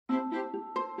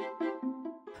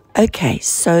Okay,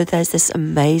 so there's this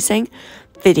amazing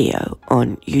video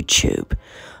on YouTube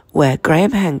where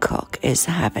Graham Hancock is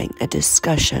having a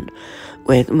discussion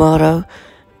with Mauro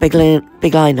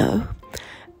Biglino,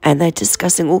 and they're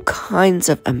discussing all kinds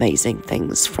of amazing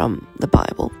things from the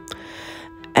Bible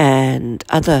and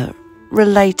other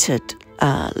related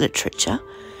literature.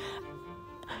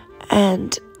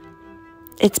 And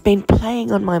it's been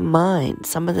playing on my mind,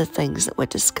 some of the things that were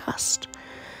discussed,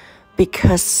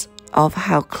 because of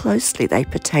how closely they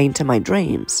pertain to my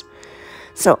dreams.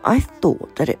 So I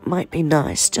thought that it might be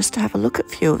nice just to have a look at a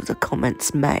few of the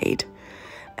comments made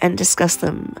and discuss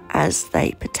them as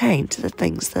they pertain to the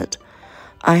things that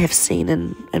I have seen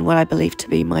and what I believe to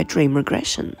be my dream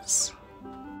regressions.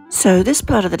 So this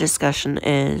part of the discussion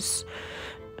is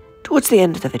towards the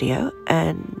end of the video,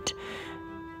 and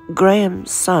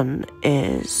Graham's son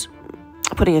is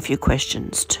putting a few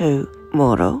questions to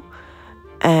Mauro,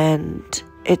 and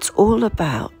it's all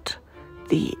about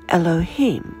the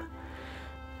Elohim,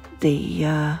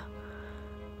 the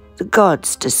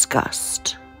gods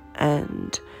discussed,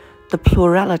 and the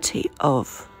plurality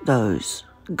of those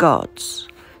gods.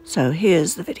 So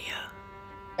here's the video.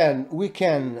 And we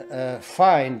can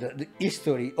find the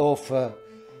history of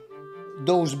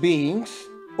those beings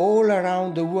all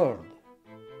around the world.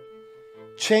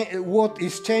 What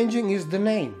is changing is the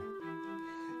name.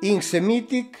 In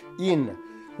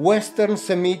Western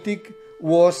Semitic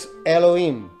was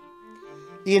Elohim.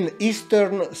 In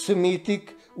Eastern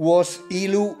Semitic was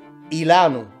Ilu,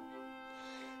 Ilanu.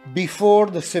 Before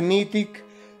the Semitic,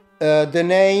 the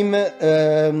name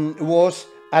was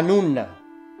Anunna.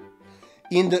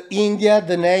 In the India,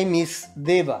 the name is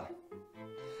Deva.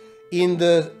 In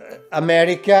the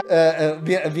America,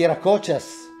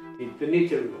 Viracochas. The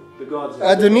Nibiru, the gods.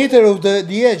 The Nibiru of the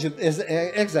Egypt is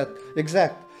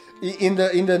exact. In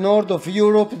the north of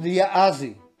Europe, the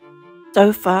Asi.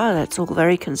 So far, that's all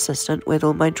very consistent with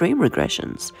all my dream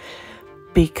regressions,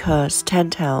 because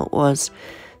Tantal was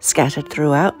scattered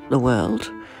throughout the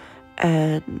world,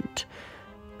 and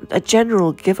a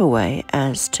general giveaway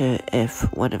as to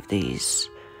if one of these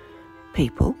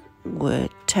people were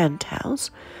Tantals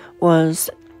was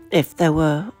if there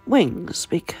were wings,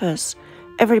 because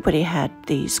everybody had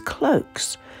these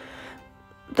cloaks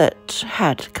that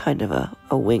had kind of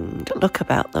a winged look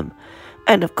about them.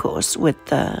 And of course, with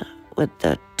the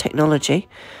technology,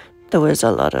 there was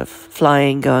a lot of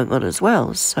flying going on as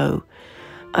well. So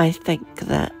I think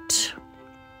that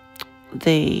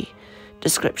the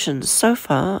descriptions so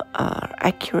far are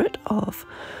accurate of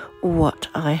what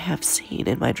I have seen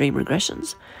in my dream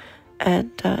regressions, and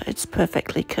it's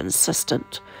perfectly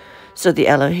consistent. So the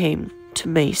Elohim, to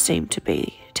me, seem to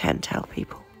be Tantal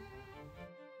people.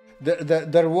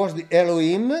 There was the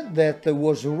Elohim that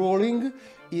was ruling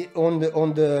on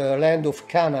the land of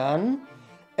Canaan,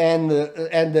 and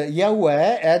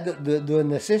Yahweh had the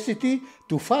necessity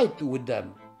to fight with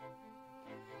them.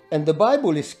 And the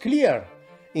Bible is clear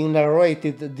in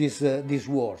narrated these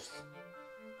wars.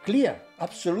 Clear,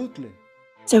 absolutely.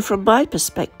 So from my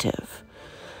perspective,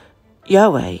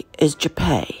 Yahweh is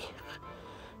Japay,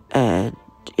 and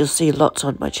you'll see lots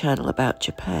on my channel about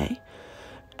Japay,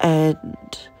 and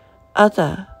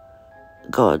other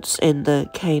gods in the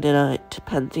Canaanite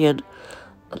pantheon,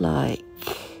 like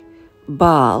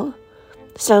Baal,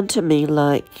 sound to me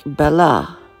like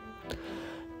Bela.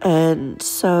 And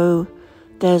so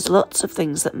there's lots of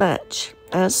things that match.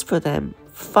 As for them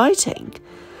fighting,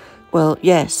 well,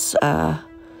 yes,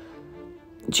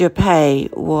 Japay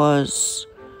was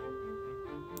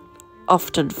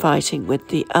often fighting with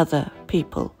the other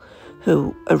people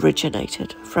who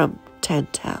originated from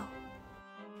Tantal.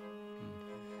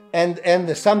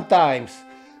 And sometimes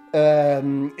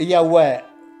Yahweh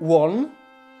won,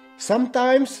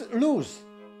 sometimes lose.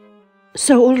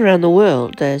 So all around the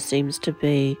world there seems to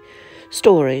be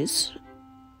stories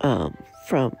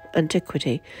from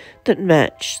antiquity that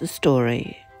match the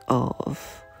story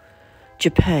of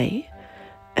Japay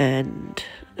and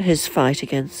his fight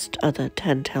against other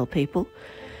Tantal people,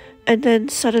 and then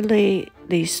suddenly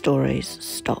these stories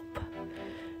stop.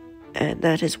 And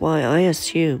that is why I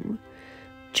assume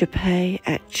Japay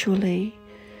actually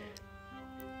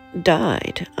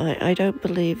died. I don't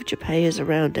believe Japay is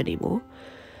around anymore.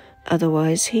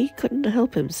 Otherwise, he couldn't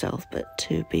help himself but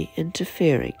to be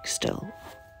interfering still.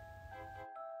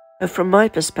 From my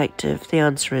perspective, the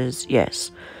answer is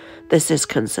yes. This is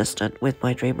consistent with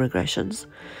my dream regressions.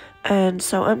 And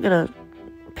so I'm going to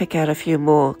pick out a few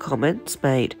more comments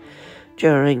made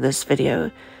during this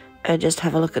video and just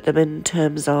have a look at them in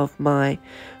terms of my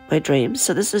dreams.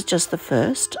 So this is just the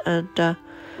first, and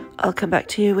I'll come back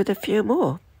to you with a few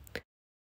more.